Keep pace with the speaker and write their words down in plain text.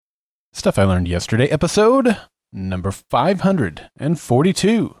Stuff I Learned Yesterday, episode number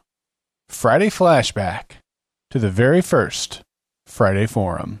 542. Friday Flashback to the very first Friday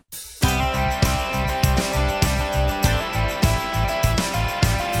Forum.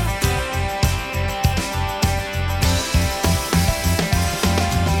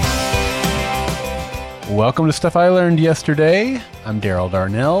 Welcome to Stuff I Learned Yesterday. I'm Daryl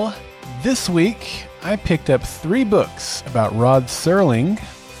Darnell. This week, I picked up 3 books about Rod Serling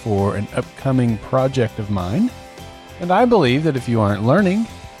for an upcoming project of mine, and I believe that if you aren't learning,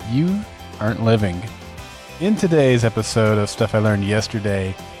 you aren't living. In today's episode of Stuff I Learned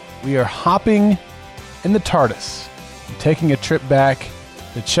Yesterday, we are hopping in the TARDIS and taking a trip back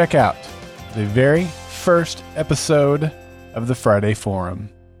to check out the very first episode of the Friday Forum.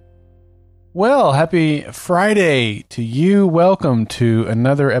 Well, happy Friday to you. Welcome to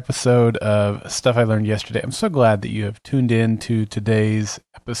another episode of Stuff I Learned Yesterday. I'm so glad that you have tuned in to today's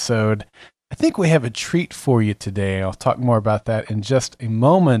episode. I think we have a treat for you today. I'll talk more about that in just a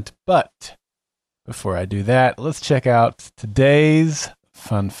moment. But before I do that, let's check out today's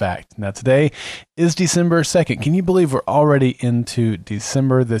fun fact. Now, today is December 2nd. Can you believe we're already into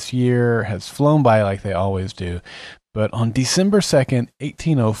December? This year has flown by like they always do. But on December 2nd,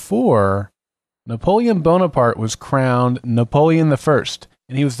 1804, Napoleon Bonaparte was crowned Napoleon I,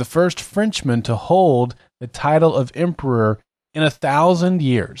 and he was the first Frenchman to hold the title of emperor in 1,000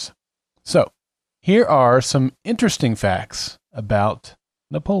 years. So, here are some interesting facts about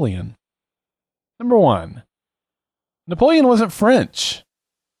Napoleon. Number 1, Napoleon wasn't French.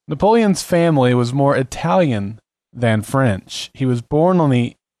 Napoleon's family was more Italian than French. He was born on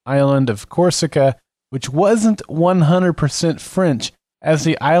the island of Corsica, which wasn't 100% French, as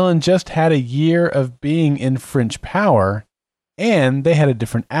the island just had a year of being in French power, and they had a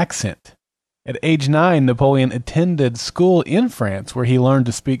different accent. At age 9, Napoleon attended school in France, where he learned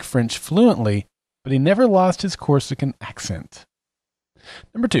to speak French fluently, but he never lost his Corsican accent.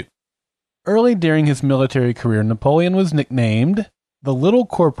 Number 2, early during his military career, Napoleon was nicknamed the Little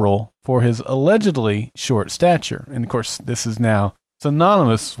Corporal for his allegedly short stature. And of course, this is now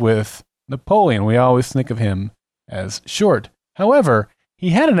synonymous with Napoleon. We always think of him as short. However,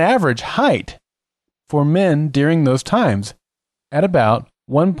 he had an average height for men during those times at about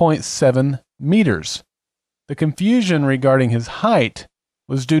 1.7 meters. The confusion regarding his height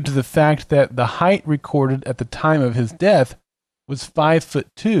was due to the fact that the height recorded at the time of his death was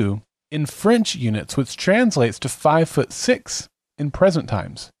 5'2" in French units, which translates to 5'6" in present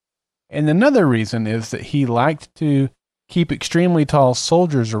times. And another reason is that he liked to keep extremely tall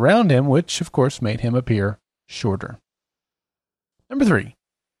soldiers around him, which of course made him appear shorter. Number 3,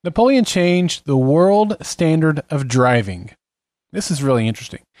 Napoleon changed the world standard of driving. This is really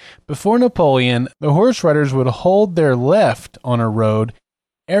interesting. Before Napoleon, the horse riders would hold their left on a road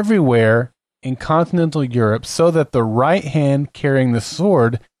everywhere in continental Europe so that the right hand carrying the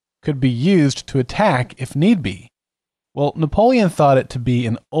sword could be used to attack if need be. Well, Napoleon thought it to be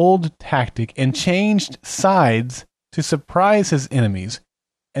an old tactic and changed sides to surprise his enemies,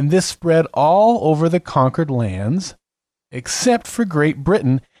 and this spread all over the conquered lands, except for Great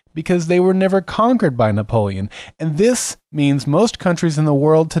Britain, because they were never conquered by Napoleon. And this means most countries in the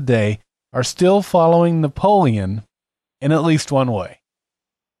world today are still following Napoleon in at least one way.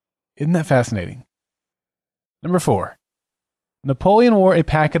 Isn't that fascinating? Number 4, Napoleon wore a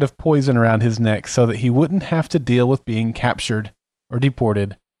packet of poison around his neck so that he wouldn't have to deal with being captured or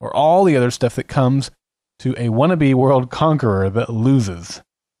deported or all the other stuff that comes to a wannabe world conqueror that loses.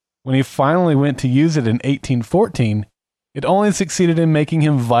 When he finally went to use it in 1814, it only succeeded in making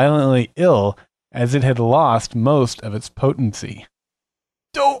him violently ill, as it had lost most of its potency.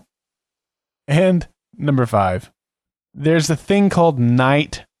 Dope! And number 5, there's a thing called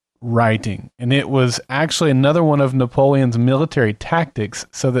night writing, and it was actually another one of Napoleon's military tactics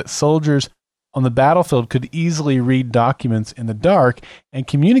so that soldiers on the battlefield could easily read documents in the dark and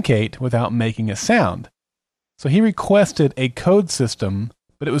communicate without making a sound. So he requested a code system,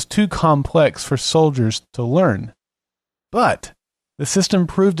 but it was too complex for soldiers to learn. But the system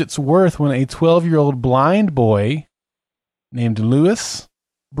proved its worth when a 12-year-old blind boy named Louis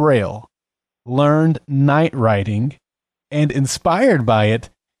Braille learned night writing, and inspired by it,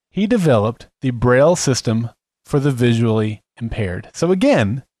 he developed the Braille system for the visually impaired. So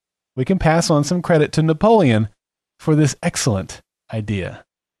again, we can pass on some credit to Napoleon for this excellent idea.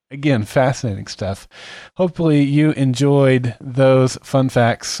 Again, fascinating stuff. Hopefully you enjoyed those fun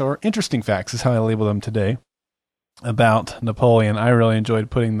facts, or interesting facts is how I label them today, about Napoleon. I really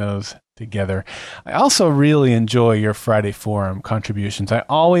enjoyed putting those together. I also really enjoy your Friday Forum contributions. I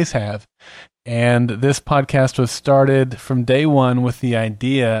always have. And this podcast was started from day one with the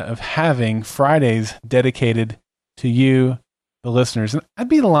idea of having Fridays dedicated to you, the listeners. And I'd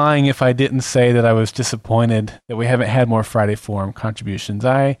be lying if I didn't say that I was disappointed that we haven't had more Friday Forum contributions.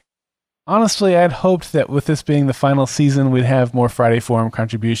 Honestly, I'd hoped that with this being the final season, we'd have more Friday Forum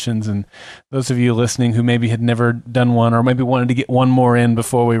contributions. And those of you listening who maybe had never done one or maybe wanted to get one more in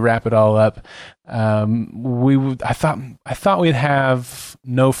before we wrap it all up, I thought we'd have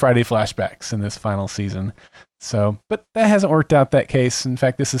no Friday flashbacks in this final season. So, but that hasn't worked out that case. In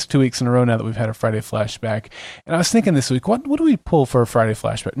fact, this is 2 weeks in a row now that we've had a Friday flashback. And I was thinking this week, what do we pull for a Friday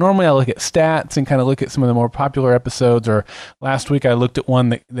flashback? Normally I look at stats and kind of look at some of the more popular episodes, or last week I looked at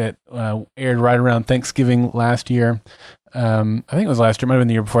one that aired right around Thanksgiving last year. I think it was last year, it might have been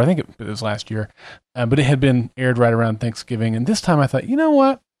the year before. I think it was last year. But it had been aired right around Thanksgiving. And this time I thought, you know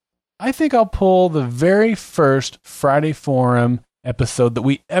what? I think I'll pull the very first Friday Forum episode that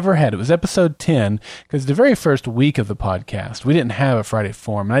we ever had. It was episode 10, because the very first week of the podcast, we didn't have a Friday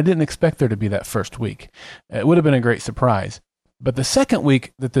Forum, and I didn't expect there to be that first week. It would have been a great surprise. But the second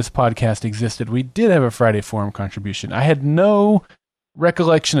week that this podcast existed, we did have a Friday Forum contribution. I had no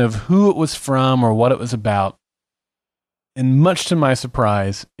recollection of who it was from or what it was about. And much to my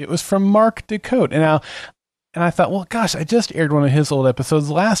surprise, it was from Mark DeCote. And I thought, well, gosh, I just aired one of his old episodes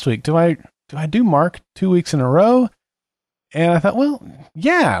last week. Do I do Mark 2 weeks in a row? And I thought, well,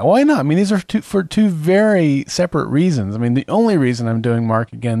 yeah, why not? I mean, these are for two very separate reasons. I mean, the only reason I'm doing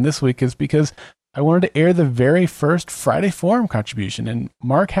Mark again this week is because I wanted to air the very first Friday Forum contribution, and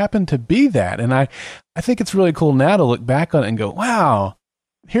Mark happened to be that. And I think it's really cool now to look back on it and go, wow,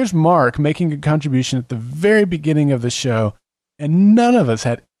 here's Mark making a contribution at the very beginning of the show, and none of us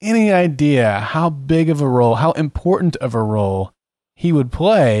had any idea how big of a role, how important of a role he would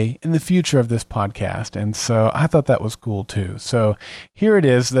play in the future of this podcast. And so I thought that was cool too. So here it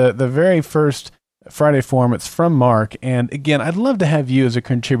is, the very first Friday Forum. It's from Mark. And again, I'd love to have you as a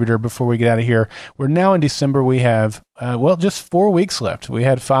contributor before we get out of here. We're now in December. We have, just 4 weeks left. We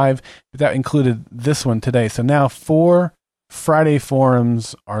had 5, but that included this one today. So now 4 Friday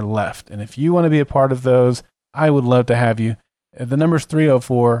Forums are left. And if you want to be a part of those, I would love to have you. The number's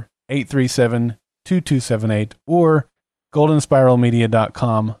 304-837-2278 or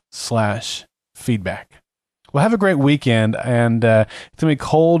goldenspiralmedia.com/feedback. Well, have a great weekend, and it's going to be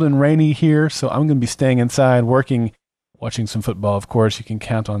cold and rainy here, so I'm going to be staying inside, working, watching some football, of course. You can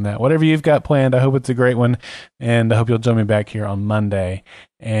count on that. Whatever you've got planned, I hope it's a great one, and I hope you'll join me back here on Monday.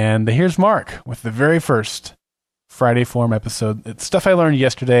 And here's Mark with the very first Friday Forum episode. It's Stuff I Learned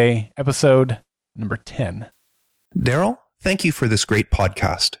Yesterday, episode number 10. Daryl, thank you for this great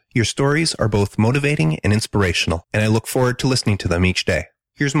podcast. Your stories are both motivating and inspirational, and I look forward to listening to them each day.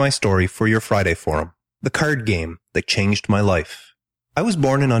 Here's my story for your Friday Forum. The card game that changed my life. I was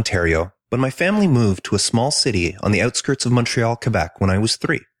born in Ontario, but my family moved to a small city on the outskirts of Montreal, Quebec when I was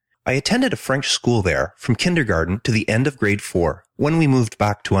 3. I attended a French school there from kindergarten to the end of grade 4 when we moved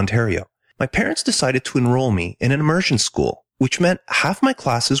back to Ontario. My parents decided to enroll me in an immersion school, which meant half my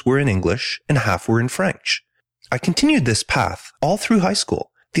classes were in English and half were in French. I continued this path all through high school.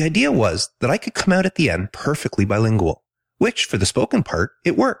 The idea was that I could come out at the end perfectly bilingual, which for the spoken part,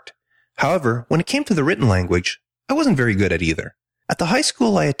 it worked. However, when it came to the written language, I wasn't very good at either. At the high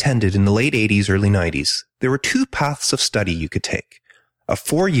school I attended in the late 80s, early 90s, there were 2 paths of study you could take. A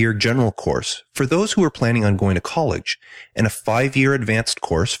 4-year general course for those who were planning on going to college, and a 5-year advanced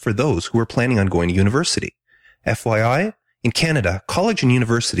course for those who were planning on going to university. FYI, in Canada, college and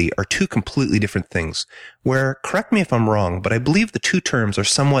university are 2 completely different things, where, correct me if I'm wrong, but I believe the 2 terms are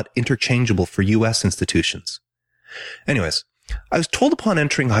somewhat interchangeable for US institutions. Anyways, I was told upon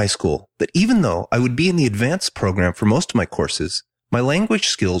entering high school that even though I would be in the advanced program for most of my courses, my language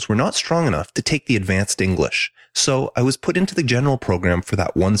skills were not strong enough to take the advanced English, so I was put into the general program for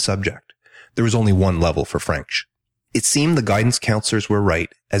that one subject. There was only one level for French. It seemed the guidance counselors were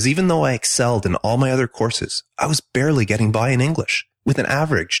right, as even though I excelled in all my other courses, I was barely getting by in English, with an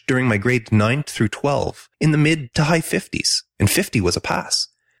average during my grades 9 through 12 in the mid to high 50s, and 50 was a pass.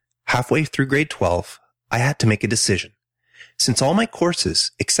 Halfway through grade 12, I had to make a decision. Since all my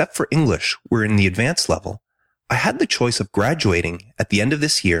courses, except for English, were in the advanced level, I had the choice of graduating at the end of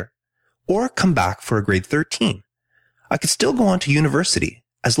this year or come back for a grade 13. I could still go on to university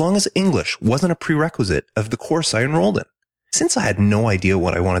as long as English wasn't a prerequisite of the course I enrolled in. Since I had no idea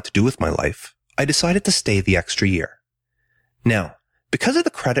what I wanted to do with my life, I decided to stay the extra year. Now, because of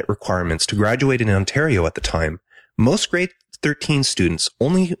the credit requirements to graduate in Ontario at the time, most grade 13 students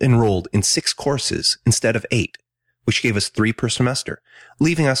only enrolled in 6 courses instead of 8, which gave us 3 per semester,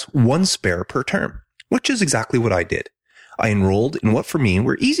 leaving us 1 spare per term, which is exactly what I did. I enrolled in what for me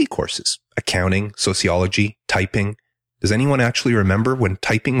were easy courses: accounting, sociology, typing. Does anyone actually remember when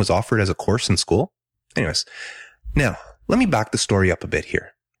typing was offered as a course in school? Anyways, now let me back the story up a bit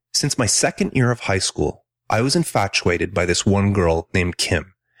here. Since my second year of high school, I was infatuated by this one girl named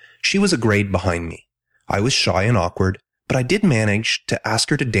Kim. She was a grade behind me. I was shy and awkward, but I did manage to ask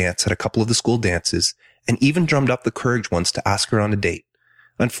her to dance at a couple of the school dances, and even drummed up the courage once to ask her on a date.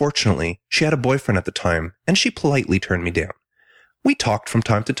 Unfortunately, she had a boyfriend at the time, and she politely turned me down. We talked from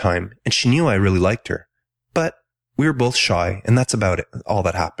time to time, and she knew I really liked her. But we were both shy, and that's about it, all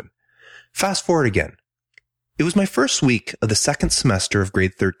that happened. Fast forward again. It was my first week of the second semester of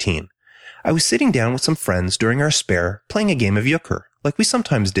grade 13. I was sitting down with some friends during our spare, playing a game of euchre, like we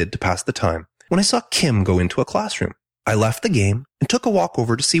sometimes did to pass the time, when I saw Kim go into a classroom. I left the game and took a walk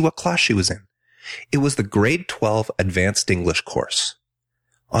over to see what class she was in. It was the grade 12 advanced English course.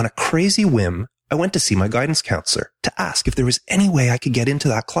 On a crazy whim, I went to see my guidance counselor to ask if there was any way I could get into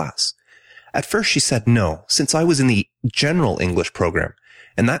that class. At first she said no, since I was in the general English program,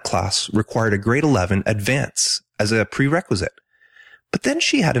 and that class required a grade 11 advance as a prerequisite. But then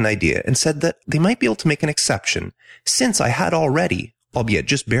she had an idea and said that they might be able to make an exception, since I had already, albeit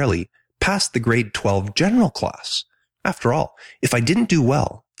just barely, passed the grade 12 general class. After all, if I didn't do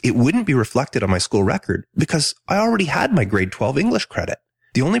well, it wouldn't be reflected on my school record because I already had my grade 12 English credit.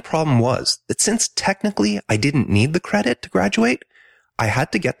 The only problem was that since technically I didn't need the credit to graduate, I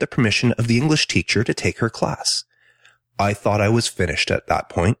had to get the permission of the English teacher to take her class. I thought I was finished at that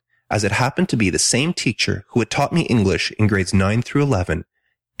point, as it happened to be the same teacher who had taught me English in grades 9 through 11,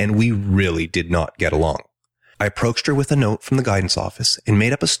 and we really did not get along. I approached her with a note from the guidance office and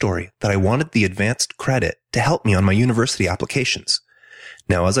made up a story that I wanted the advanced credit to help me on my university applications.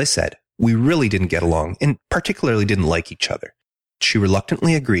 Now, as I said, we really didn't get along and particularly didn't like each other. She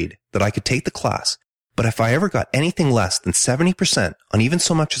reluctantly agreed that I could take the class, but if I ever got anything less than 70% on even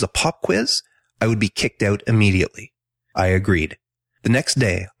so much as a pop quiz, I would be kicked out immediately. I agreed. The next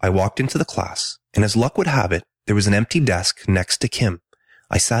day, I walked into the class, and as luck would have it, there was an empty desk next to Kim.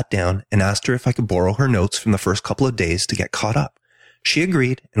 I sat down and asked her if I could borrow her notes from the first couple of days to get caught up. She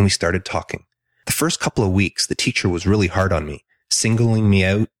agreed, and we started talking. The first couple of weeks, the teacher was really hard on me, singling me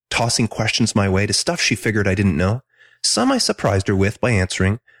out, tossing questions my way to stuff she figured I didn't know. Some I surprised her with by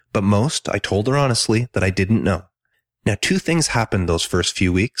answering, but most I told her honestly that I didn't know. Now, two things happened those first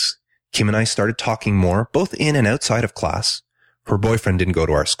few weeks. Kim and I started talking more, both in and outside of class. Her boyfriend didn't go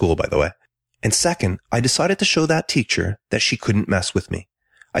to our school, by the way. And second, I decided to show that teacher that she couldn't mess with me.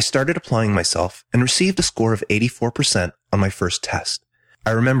 I started applying myself and received a score of 84% on my first test.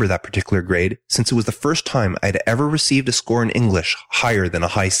 I remember that particular grade since it was the first time I had ever received a score in English higher than a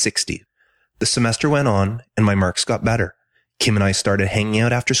high 60. The semester went on, and my marks got better. Kim and I started hanging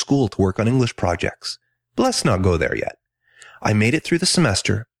out after school to work on English projects. But let's not go there yet. I made it through the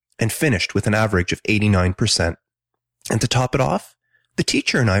semester and finished with an average of 89%. And to top it off, the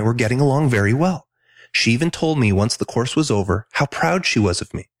teacher and I were getting along very well. She even told me once the course was over how proud she was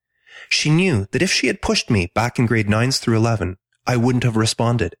of me. She knew that if she had pushed me back in grade 9s through 11, I wouldn't have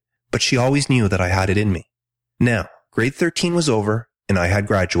responded, but she always knew that I had it in me. Now, grade 13 was over, and I had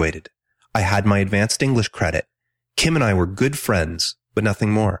graduated. I had my advanced English credit. Kim and I were good friends, but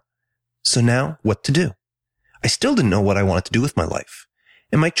nothing more. So now, what to do? I still didn't know what I wanted to do with my life,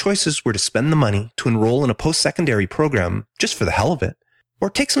 and my choices were to spend the money to enroll in a post-secondary program just for the hell of it, or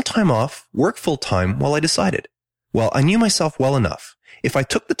take some time off, work full-time while I decided. Well, I knew myself well enough. If I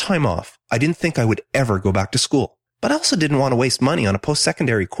took the time off, I didn't think I would ever go back to school, but I also didn't want to waste money on a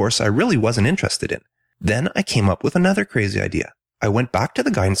post-secondary course I really wasn't interested in. Then I came up with another crazy idea. I went back to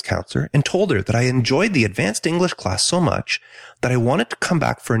the guidance counselor and told her that I enjoyed the advanced English class so much that I wanted to come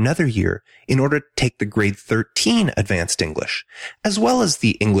back for another year in order to take the grade 13 advanced English, as well as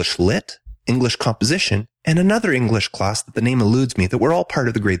the English Lit, English Composition, and another English class that the name eludes me that were all part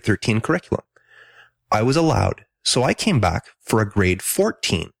of the grade 13 curriculum. I was allowed, so I came back for a grade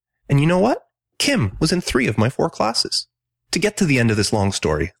 14. And you know what? Kim was in 3 of my 4 classes. To get to the end of this long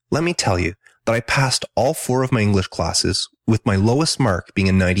story, let me tell you that I passed all 4 of my English classes, with my lowest mark being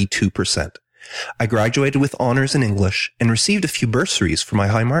a 92%. I graduated with honors in English and received a few bursaries for my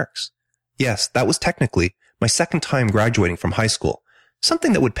high marks. Yes, that was technically my second time graduating from high school,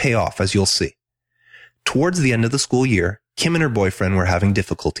 something that would pay off, as you'll see. Towards the end of the school year, Kim and her boyfriend were having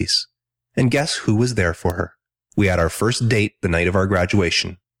difficulties. And guess who was there for her? We had our first date the night of our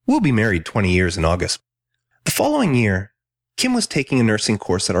graduation. We'll be married 20 years in August. The following year, Kim was taking a nursing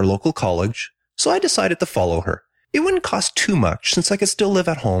course at our local college, so I decided to follow her. It wouldn't cost too much since I could still live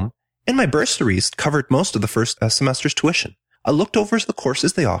at home, and my bursaries covered most of the first semester's tuition. I looked over the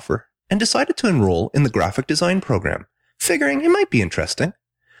courses they offer and decided to enroll in the graphic design program, figuring it might be interesting.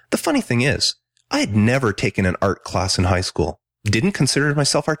 The funny thing is, I had never taken an art class in high school, didn't consider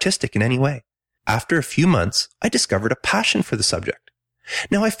myself artistic in any way. After a few months, I discovered a passion for the subject.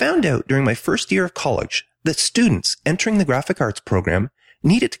 Now, I found out during my first year of college that students entering the graphic arts program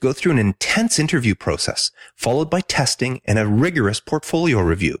needed to go through an intense interview process, followed by testing and a rigorous portfolio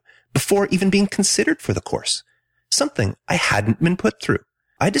review before even being considered for the course, something I hadn't been put through.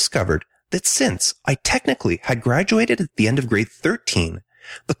 I discovered that since I technically had graduated at the end of grade 13,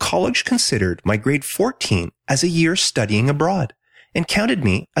 the college considered my grade 14 as a year studying abroad and counted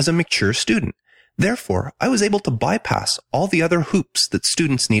me as a mature student. Therefore, I was able to bypass all the other hoops that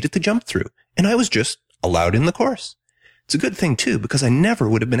students needed to jump through, and I was just allowed in the course. It's a good thing too, because I never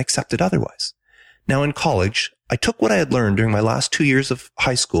would have been accepted otherwise. Now in college, I took what I had learned during my last 2 years of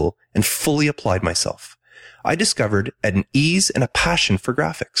high school and fully applied myself. I discovered an ease and a passion for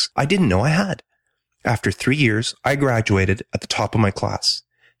graphics I didn't know I had. After 3 years, I graduated at the top of my class.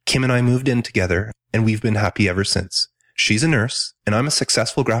 Kim and I moved in together, and we've been happy ever since. She's a nurse, and I'm a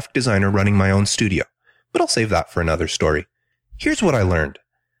successful graphic designer running my own studio. But I'll save that for another story. Here's what I learned.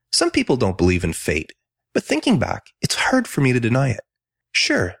 Some people don't believe in fate, but thinking back, it's hard for me to deny it.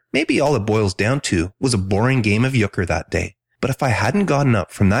 Sure, maybe all it boils down to was a boring game of euchre that day. But if I hadn't gotten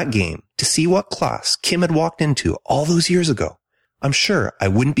up from that game to see what class Kim had walked into all those years ago, I'm sure I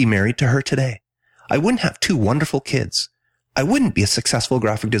wouldn't be married to her today. I wouldn't have 2 wonderful kids. I wouldn't be a successful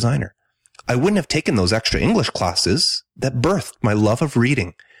graphic designer. I wouldn't have taken those extra English classes that birthed my love of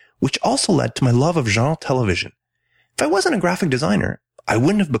reading, which also led to my love of genre television. If I wasn't a graphic designer, I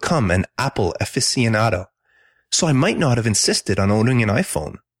wouldn't have become an Apple aficionado. So I might not have insisted on owning an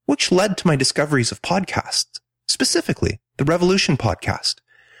iPhone, which led to my discoveries of podcasts, specifically the Revolution podcast.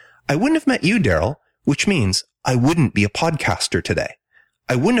 I wouldn't have met you, Daryl, which means I wouldn't be a podcaster today.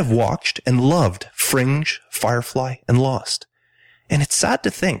 I wouldn't have watched and loved Fringe, Firefly, and Lost. And it's sad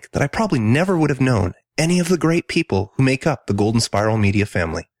to think that I probably never would have known any of the great people who make up the Golden Spiral Media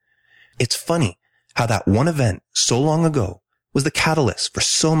family. It's funny how that one event so long ago was the catalyst for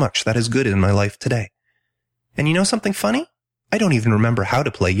so much that is good in my life today. And you know something funny? I don't even remember how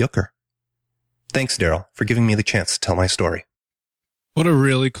to play euchre. Thanks, Daryl, for giving me the chance to tell my story. What a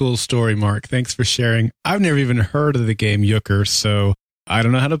really cool story, Mark. Thanks for sharing. I've never even heard of the game euchre, so I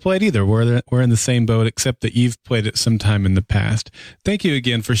don't know how to play it either. We're in the same boat, except that you've played it sometime in the past. Thank you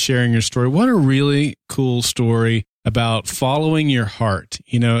again for sharing your story. What a really cool story about following your heart.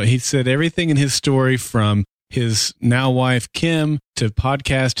 You know, he said everything in his story from his now wife, Kim, to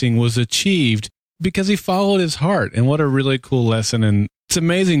podcasting was achieved because he followed his heart. And what a really cool lesson. And it's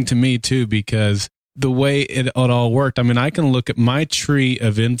amazing to me too, because the way it all worked, I mean, I can look at my tree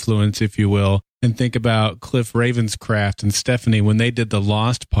of influence, if you will, and think about Cliff Ravenscraft and Stephanie when they did the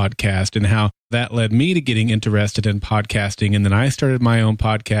Lost podcast and how that led me to getting interested in podcasting. And then I started my own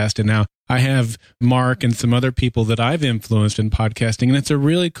podcast, and now I have Mark and some other people that I've influenced in podcasting. And it's a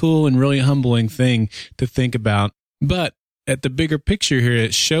really cool and really humbling thing to think about. But at the bigger picture here,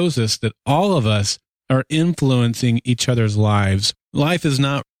 it shows us that all of us are influencing each other's lives. Life is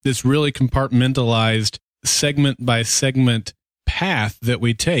not this really compartmentalized segment by segment path that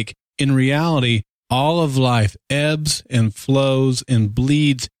we take. In reality, all of life ebbs and flows and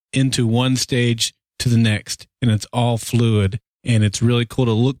bleeds into one stage to the next, and it's all fluid. And it's really cool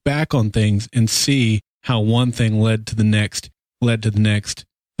to look back on things and see how one thing led to the next, led to the next,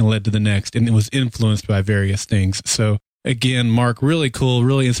 and led to the next, and it was influenced by various things. So again, Mark, really cool,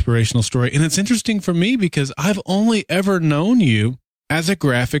 really inspirational story. And it's interesting for me because I've only ever known you as a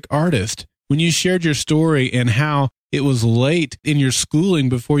graphic artist. When you shared your story and how it was late in your schooling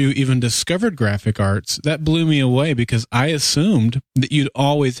before you even discovered graphic arts, that blew me away because I assumed that you'd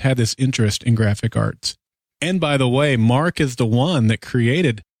always had this interest in graphic arts. And by the way, Mark is the one that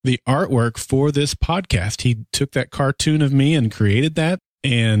created the artwork for this podcast. He took that cartoon of me and created that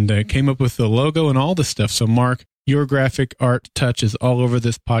and came up with the logo and all the stuff. So Mark, your graphic art touch is all over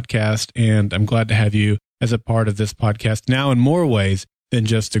this podcast, and I'm glad to have you as a part of this podcast now in more ways than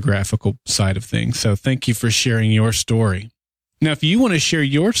just the graphical side of things. So thank you for sharing your story. Now, if you want to share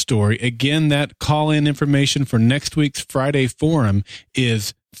your story, again, that call-in information for next week's Friday Forum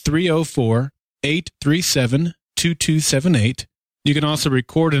is 304-837-2278. You can also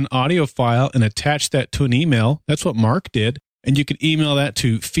record an audio file and attach that to an email. That's what Mark did. And you can email that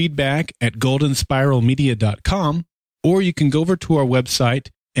to feedback@goldenspiralmedia.com, or you can go over to our website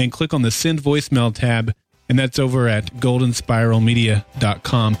and click on the Send Voicemail tab, and that's over at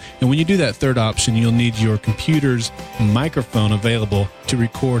goldenspiralmedia.com. And when you do that third option, you'll need your computer's microphone available to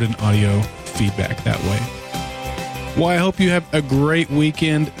record an audio feedback that way. Well, I hope you have a great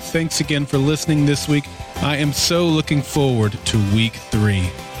weekend. Thanks again for listening this week. I am so looking forward to week 3.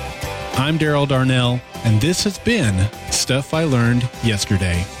 I'm Daryl Darnell, and this has been Stuff I Learned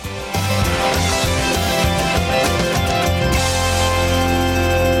Yesterday.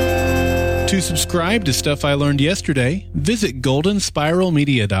 To subscribe to Stuff I Learned Yesterday, visit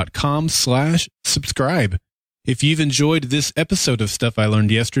goldenspiralmedia.com/subscribe. If you've enjoyed this episode of Stuff I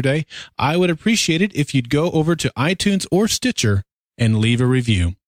Learned Yesterday, I would appreciate it if you'd go over to iTunes or Stitcher and leave a review.